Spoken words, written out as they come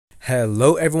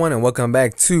Hello, everyone, and welcome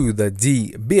back to the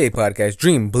DBA podcast.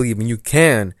 Dream, believe, and you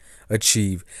can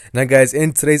achieve. Now, guys,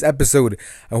 in today's episode,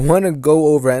 I want to go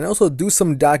over and also do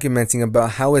some documenting about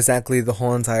how exactly the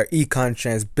whole entire Econ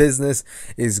business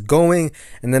is going,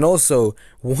 and then also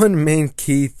one main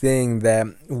key thing that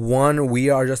we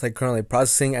are just currently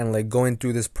processing and going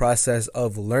through this process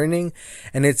of learning,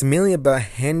 and it's mainly about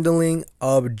handling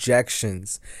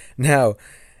objections. Now,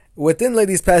 within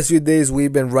these past few days,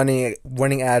 we've been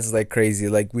running ads like crazy.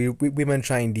 We've been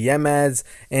trying DM ads,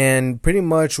 and pretty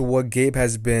much what Gabe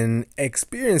has been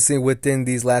experiencing within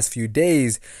these last few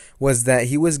days was that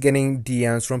he was getting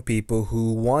DMs from people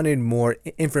who wanted more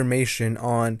information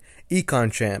on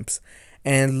Econ Champs.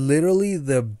 And literally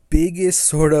the biggest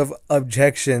sort of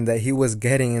objection that he was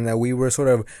getting and that we were sort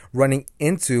of running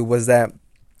into was that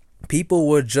people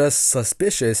were just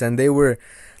suspicious, and they were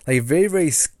very,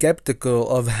 very skeptical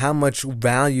of how much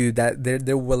value that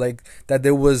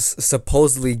there was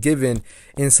supposedly given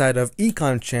inside of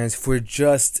Econ Champs for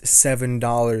just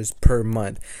 $7 per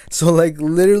month. So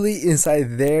literally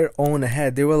inside their own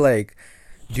head, they were like,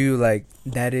 dude,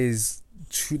 that is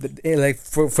true.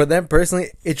 For them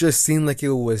personally, it just seemed like it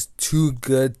was too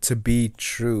good to be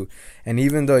true. And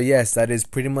even though, yes, that is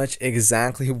pretty much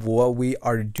exactly what we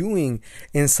are doing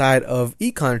inside of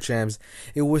Econ Champs,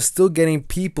 it was still getting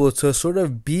people to sort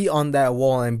of be on that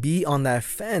wall and be on that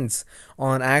fence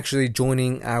on actually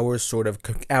joining our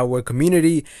our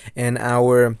community and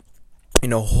our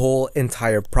whole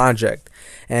entire project.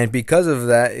 And because of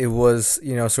that, it was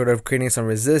sort of creating some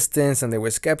resistance, and they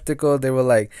were skeptical. They were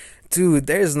like, dude,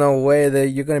 there's no way that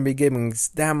you're going to be giving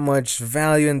that much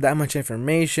value and that much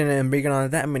information and bringing on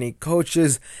that many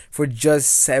coaches for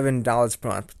just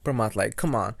 $7 per month.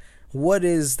 Come on, what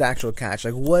is the actual catch?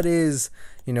 What is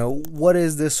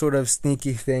this sort of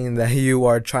sneaky thing that you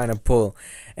are trying to pull?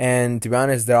 And to be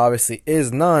honest, there obviously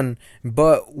is none.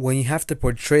 But when you have to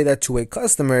portray that to a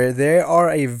customer, there are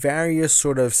a various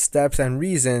sort of steps and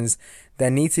reasons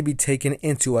that need to be taken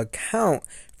into account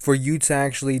for you to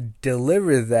actually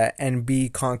deliver that and be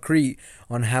concrete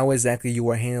on how exactly you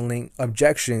are handling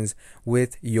objections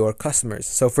with your customers.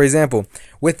 So for example,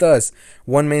 with us,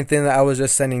 one main thing that I was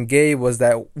just sending Gabe was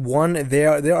that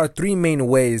there are three main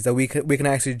ways that we can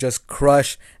actually just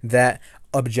crush that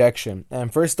objection.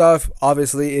 And first off,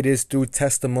 obviously, it is through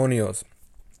testimonials.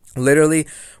 Literally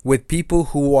with people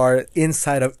who are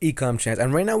inside of Econ Champs.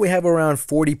 And right now we have around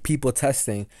 40 people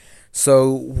testing.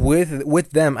 So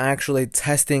with them actually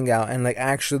testing out and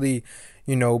actually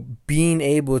being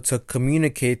able to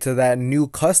communicate to that new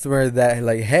customer that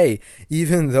hey,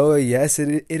 even though yes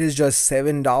it is just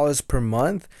 $7 per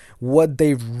month, what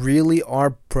they really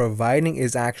are providing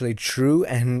is actually true,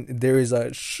 and there is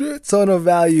a shit ton of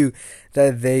value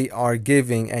that they are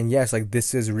giving. And yes,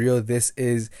 this is real, this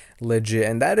is legit,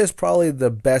 and that is probably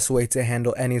the best way to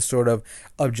handle any sort of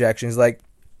objections.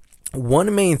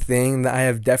 One main thing that I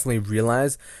have definitely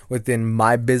realized within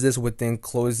my business, within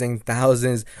closing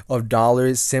thousands of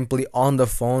dollars simply on the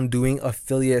phone doing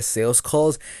affiliate sales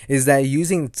calls, is that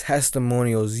using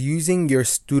testimonials, using your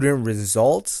student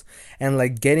results,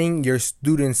 and getting your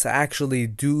students to actually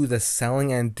do the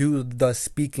selling and do the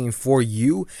speaking for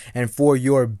you and for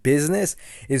your business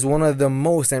is one of the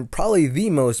most, and probably the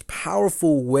most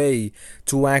powerful way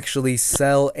to actually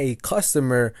sell a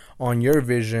customer on your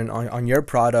vision, on your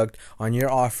product, on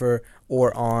your offer,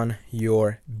 or on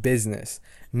your business.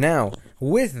 Now,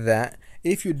 with that,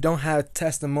 if you don't have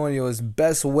testimonials,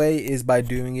 best way is by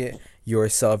doing it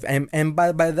yourself. And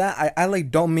by that, I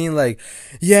don't mean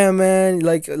yeah, man,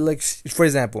 for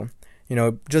example,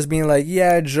 just being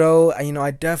yeah, Joe,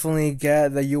 I definitely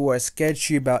get that you are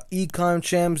sketchy about Econ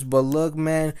Champs, but look,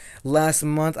 man, last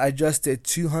month I just did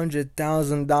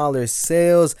 $200,000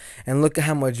 sales, and look at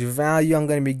how much value I'm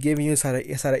going to be giving you inside of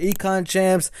Econ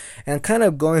Champs, and kind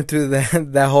of going through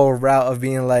that whole route of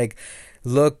being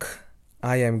look,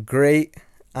 I am great,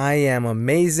 I am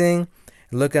amazing,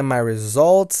 look at my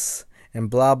results, and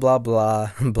blah, blah,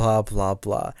 blah, blah, blah,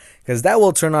 blah, because that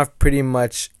will turn off pretty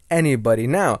much anybody.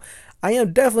 Now, I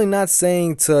am definitely not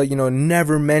saying to,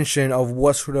 never mention of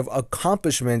what sort of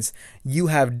accomplishments you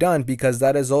have done, because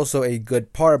that is also a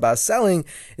good part about selling,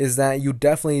 is that you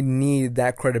definitely need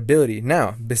that credibility.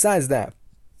 Now, besides that,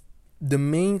 the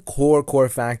main core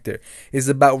factor is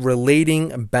about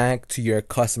relating back to your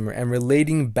customer and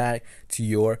relating back to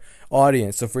your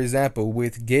audience. So for example,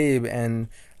 with Gabe, and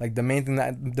the main thing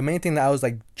that I was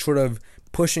sort of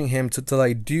pushing him to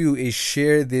do is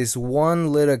share this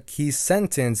one little key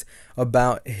sentence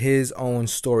about his own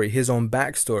story, his own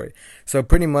backstory. So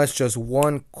pretty much just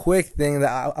one quick thing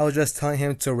that I was just telling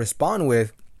him to respond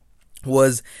with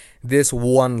was this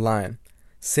one line.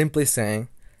 simply saying,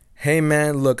 hey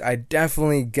man, look, I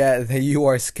definitely get that you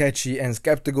are sketchy and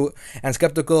skeptical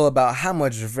about how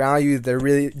much value there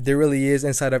really is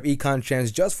inside of Econ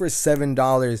Trends just for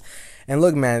 $7. And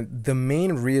look, man, the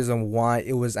main reason why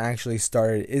it was actually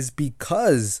started is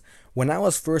because when I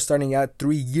was first starting out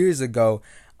 3 years ago,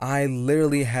 I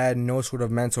literally had no sort of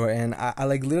mentor, and I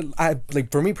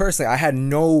for me personally, I had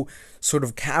no sort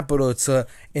of capital to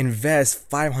invest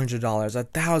 $500,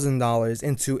 $1,000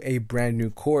 into a brand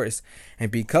new course. And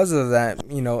because of that,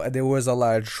 there was a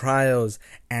lot of trials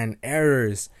and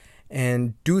errors.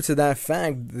 And due to that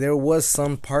fact, there was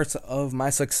some parts of my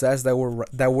success that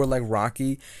were like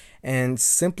rocky. And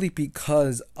simply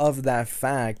because of that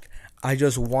fact, I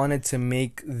just wanted to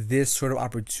make this sort of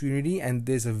opportunity and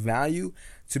this value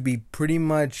to be pretty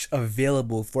much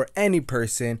available for any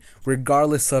person,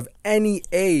 regardless of any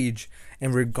age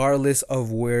and regardless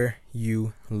of where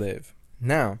you live.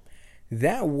 Now,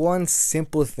 that one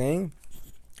simple thing,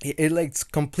 it like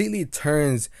completely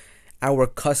turns our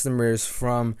customers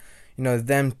from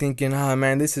them thinking, oh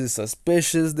man, this is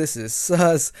suspicious, this is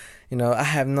sus, I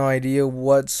have no idea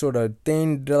what sort of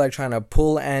thing they're like trying to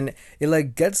pull, and it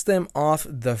like gets them off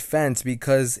the fence,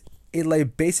 because it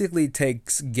like basically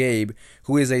takes Gabe,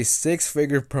 who is a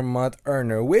 6-figure per month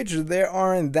earner, which there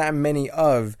aren't that many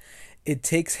of. It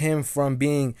takes him from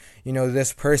being,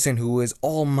 this person who is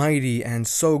almighty and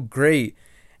so great,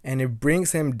 and it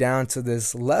brings him down to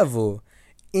this level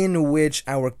in which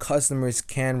our customers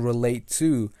can relate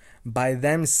to by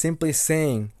them simply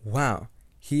saying, wow,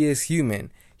 he is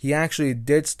human. He actually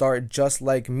did start just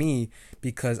like me,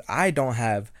 because I don't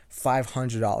have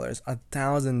 $500,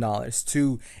 $1,000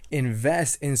 to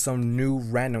invest in some new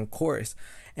random course.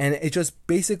 And it just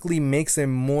basically makes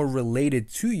them more related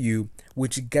to you,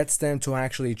 which gets them to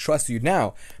actually trust you.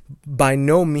 Now, by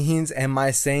no means am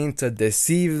I saying to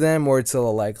deceive them or to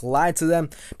like lie to them,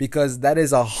 because that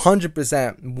is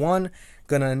 100% one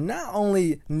gonna not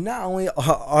only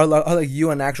are like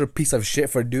you an actual piece of shit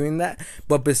for doing that,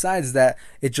 but besides that,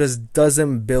 it just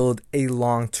doesn't build a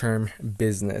long-term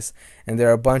business. And there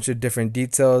are a bunch of different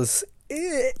details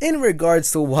in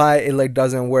regards to why it like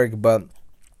doesn't work, but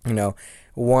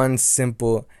one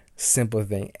simple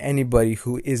thing: anybody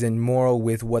who isn't moral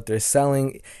with what they're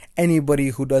selling, anybody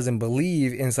who doesn't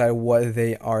believe inside what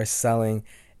they are selling,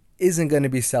 isn't going to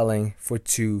be selling for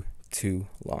too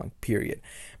long, period.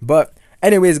 But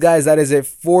anyways, guys, that is it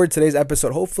for today's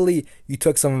episode. Hopefully you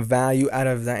took some value out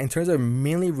of that in terms of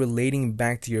mainly relating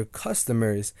back to your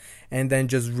customers, and then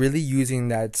just really using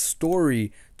that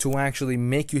story to actually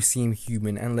make you seem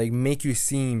human and like make you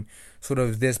seem sort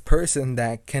of this person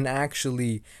that can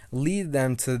actually lead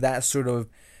them to that sort of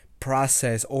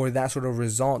process or that sort of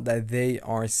result that they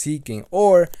are seeking.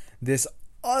 Or this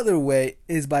other way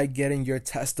is by getting your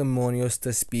testimonials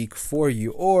to speak for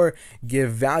you, or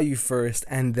give value first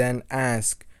and then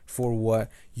ask for what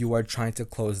you are trying to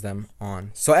close them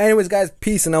on. So anyways, guys,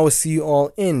 peace, and I will see you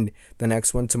all in the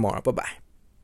next one tomorrow. Bye-bye.